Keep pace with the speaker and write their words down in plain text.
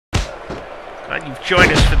You've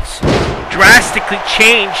joined us for this drastically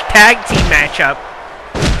changed tag team matchup.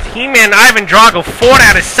 He-Man Ivan Drago fought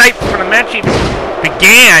out of sight before the match even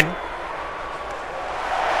began.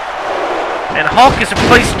 And Hulk has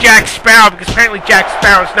replaced Jack Sparrow because apparently Jack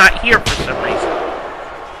Sparrow's not here for some reason.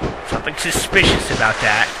 Something suspicious about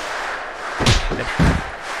that. The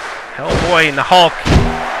Hellboy and the Hulk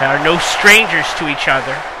are no strangers to each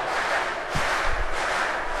other.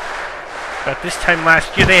 But this time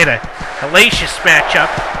last year they had a hellacious matchup.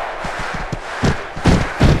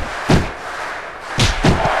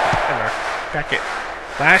 Back at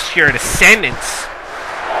last year at Ascendance.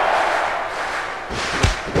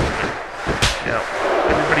 Now,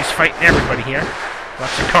 everybody's fighting everybody here.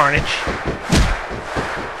 Lots of carnage.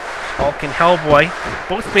 Hulk and Hellboy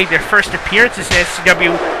both made their first appearances in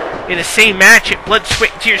SCW in the same match at Blood,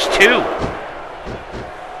 Sweat, and Tears 2.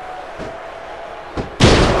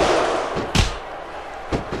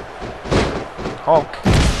 Hulk,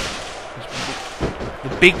 the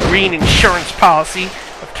big green insurance policy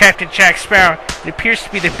of Captain Jack Sparrow. It appears to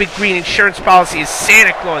be the big green insurance policy is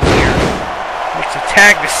Santa Claus here. Makes a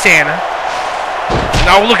tag to Santa.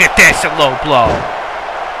 Now look at this, a low blow.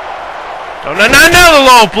 Oh, no, another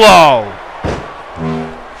low blow.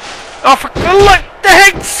 Oh, for look, the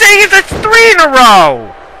heck, saying that's 3 in a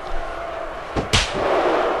row.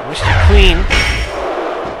 Mr. Clean.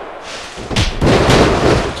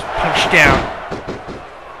 Punch down.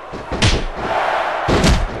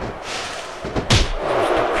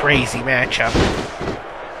 Crazy matchup.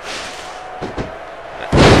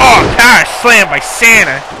 Oh, power slam by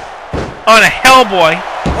Santa on a Hellboy.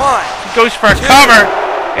 He goes for a cover,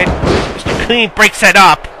 and Mr. Clean breaks that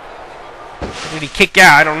up. Or did he kick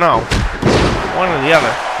out? I don't know. One or the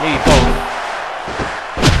other. Maybe both.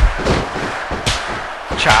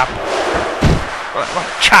 Chop.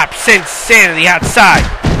 Chop sends Santa to the outside.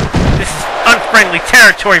 This is unfriendly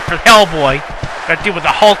territory for Hellboy. Got to deal with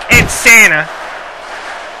the Hulk and Santa.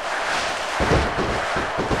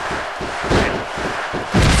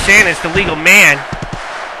 Santa's the legal man.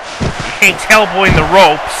 He hangs Hellboy in the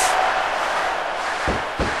ropes.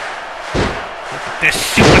 Look at this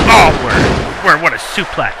super. Oh, word, what a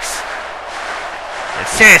suplex. And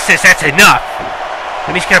Santa says that's enough.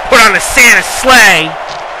 And he's going to put on the Santa sleigh.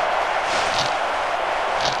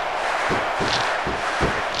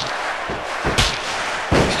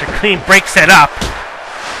 Mr. Clean breaks that up.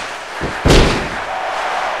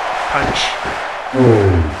 Punch.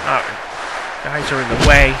 Guys are in the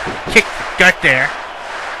way. Kick the gut there.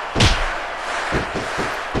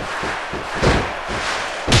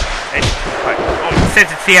 And, oh, he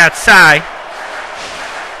sends it to the outside.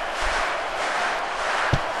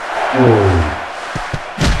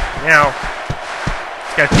 Now,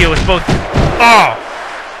 he's got to deal with both. Oh!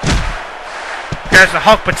 There's the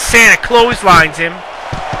Hulk, but Santa clotheslines him.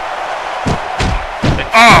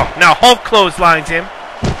 Oh! Now Hulk clotheslines him.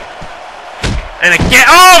 And again,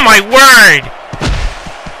 oh my word!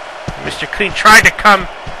 Mr. Clean tried to come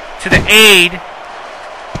to the aid.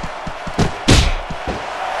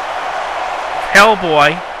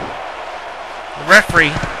 Hellboy. The referee.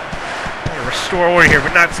 I'm going to restore order here,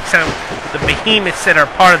 but not some the behemoths that are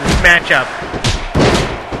part of this matchup.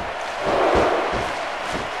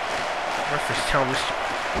 The referee's telling Mr.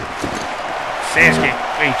 Sandscape,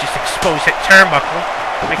 he just exposed that turnbuckle.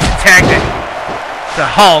 Makes a tag to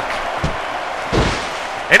Hulk.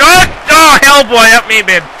 And oh, Hellboy, that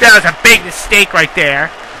was a big mistake right there.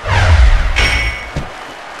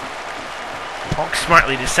 Hulk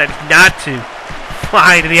smartly decided not to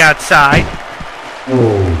fly to the outside.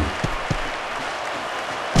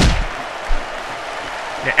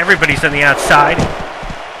 Now everybody's on the outside.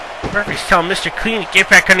 The referee's telling Mr. Clean to get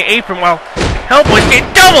back on the apron while Hellboy's getting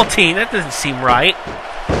double teamed. That doesn't seem right.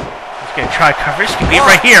 He's going to try cover. This could be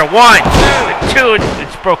right here. 1, 2,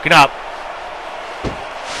 it's broken up.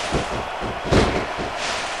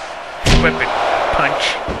 Whipping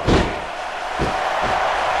punch.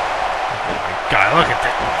 Oh my God!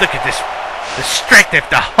 Look at this. The strength of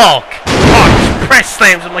the Hulk. Oh, just press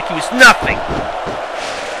slams him like he was nothing.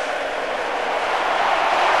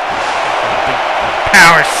 Big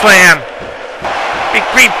power slam. Big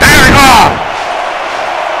green power. Oh!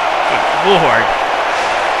 Good Lord.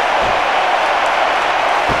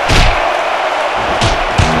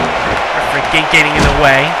 Referee getting in the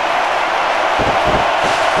way.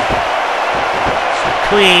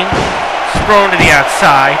 Clean, thrown to the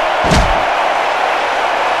outside.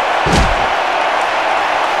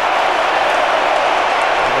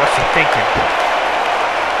 What's he thinking?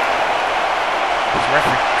 This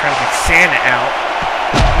referee trying to get Santa out.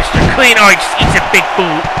 Mr. Clean, oh, he just eats a big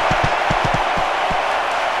boot.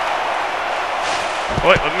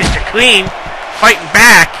 With Mr. Clean fighting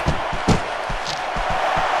back.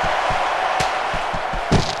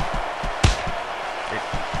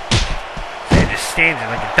 He just stands there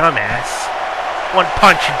like a dumbass. One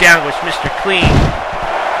punch and down goes Mr. Clean.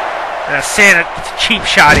 And Santa gets a cheap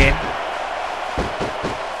shot in.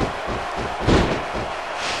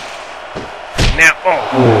 Now,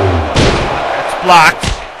 that's blocked.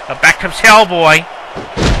 Back comes Hellboy.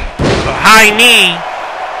 A high knee.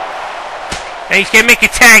 And he's going to make a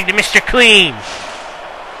tag to Mr. Clean.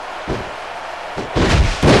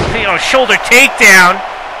 Shoulder takedown.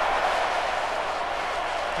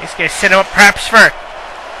 He's going to set him up perhaps for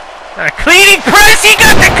a cleaning press. He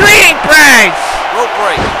got the cleaning press. Rope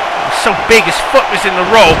break. He was so big his foot was in the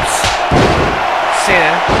ropes.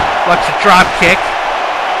 Santa lets a drop kick.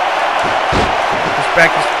 His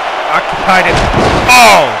back is occupied in...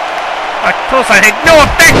 Close line had no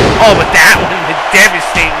effect. But that one, the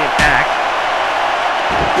devastating impact.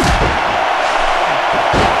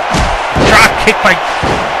 Drop kick by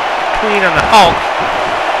Clean on the Hulk.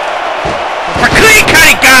 For Clean,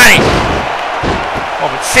 kinda got it.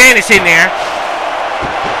 But Santa's in there.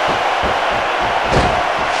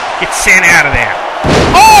 Get Santa out of there.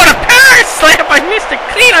 The power slam by Mr.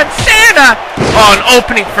 Clean on Santa. An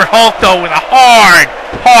opening for Hulk though with a hard,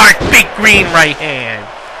 big green right hand.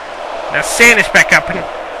 Now Santa's back up and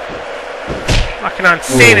knocking on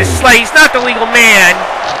Santa's sleigh. He's not the legal man.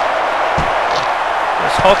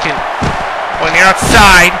 There's Hulk on the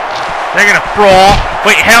outside. They're gonna brawl.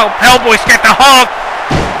 Wait, Hellboy's got the Hulk.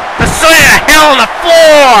 The sleigh of hell on the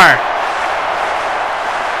floor.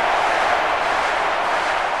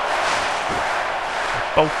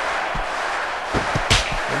 Both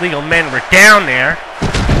the legal men were down there.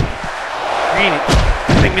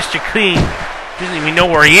 I think Mr. Clean doesn't even know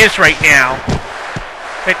where he is right now.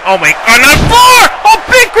 And, on the floor!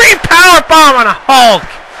 Big green power bomb on a Hulk!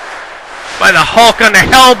 By the Hulk on the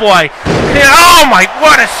Hellboy. And,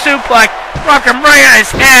 what a suplex! Rock him right on his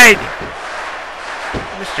head!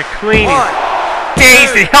 Mr. Clean is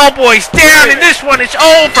dazed and Hellboy's down and this one is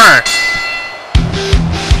over!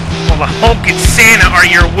 Well, the Hulk and Santa are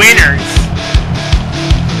your winners.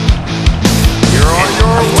 You're on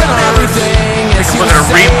your winners! Look at a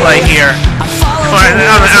replay here. On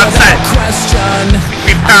the outside.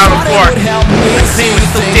 Green power on the floor. Clean was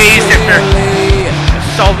still dazed after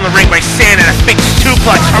assault in the ring by Santa. A big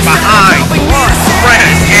suplex from behind. Right on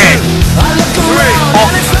his head.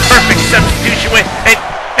 Perfect substitution. Wait,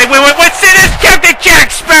 what's this? Captain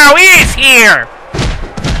Jack Sparrow, he is here!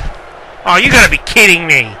 You gotta be kidding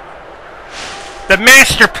me. The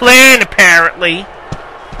master plan, apparently.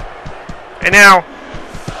 And now,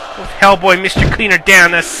 with Hellboy, Mr. Cleaner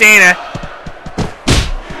down, now Santa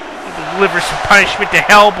delivers some punishment to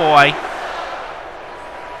Hellboy.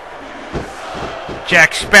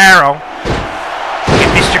 Jack Sparrow.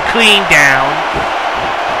 Get Mr. Clean down.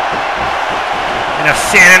 And now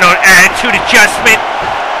Santa, no attitude adjustment.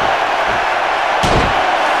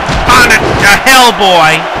 On a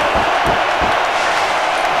Hellboy.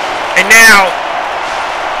 And now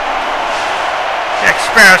Jack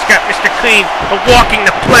Sparrow's got Mr. Clean walking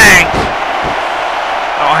the plank.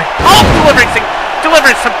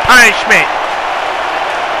 Delivering some punishment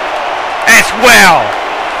as well.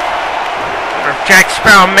 Jack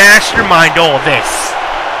Sparrow mastermind all this.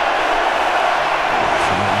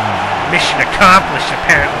 Mission accomplished,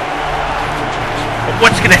 apparently. But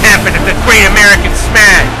what's going to happen at the Great American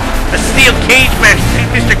Smash? A steel cage match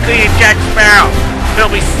between Mr. Clean and Jack Sparrow.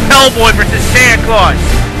 It'll be Hellboy versus Santa Claus.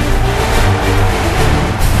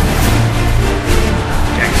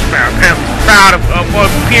 Jack Sparrow apparently proud of what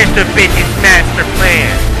appears to have been his master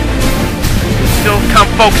plan. Still come,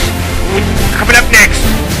 folks. Coming up next,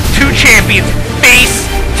 two champions face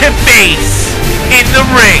to face in the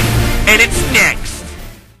ring, and it's next.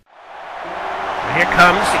 And here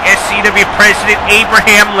comes the SCW President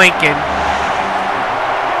Abraham Lincoln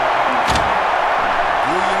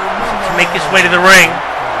to make his way to the ring.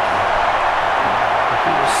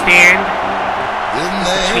 He will stand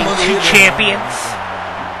between two champions.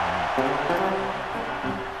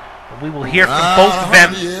 We will hear from both of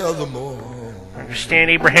them. I understand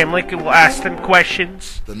Abraham Lincoln will ask them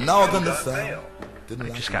questions. I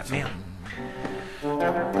just got mail.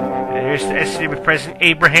 There's the SCW President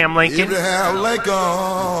Abraham Lincoln. The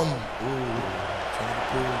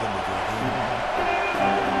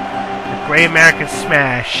Great American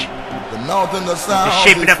Smash. It's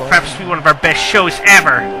shaping up perhaps to be one of our best shows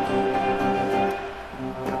ever.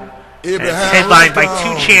 And it's headlined by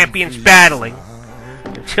two champions battling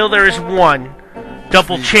until there is one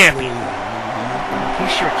double champion. In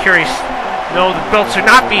case you were curious No, the belts are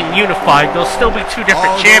not being unified. There'll still be two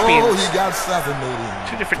different champions. He got assassinated.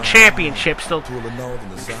 Two different championships. They'll, To the north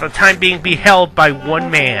and the for south. the time being, be held by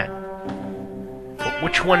one man. But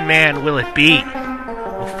which one man will it be?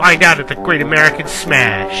 We'll find out at the Great American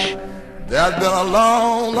Smash. There's been a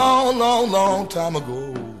long, long, long, long time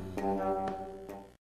ago.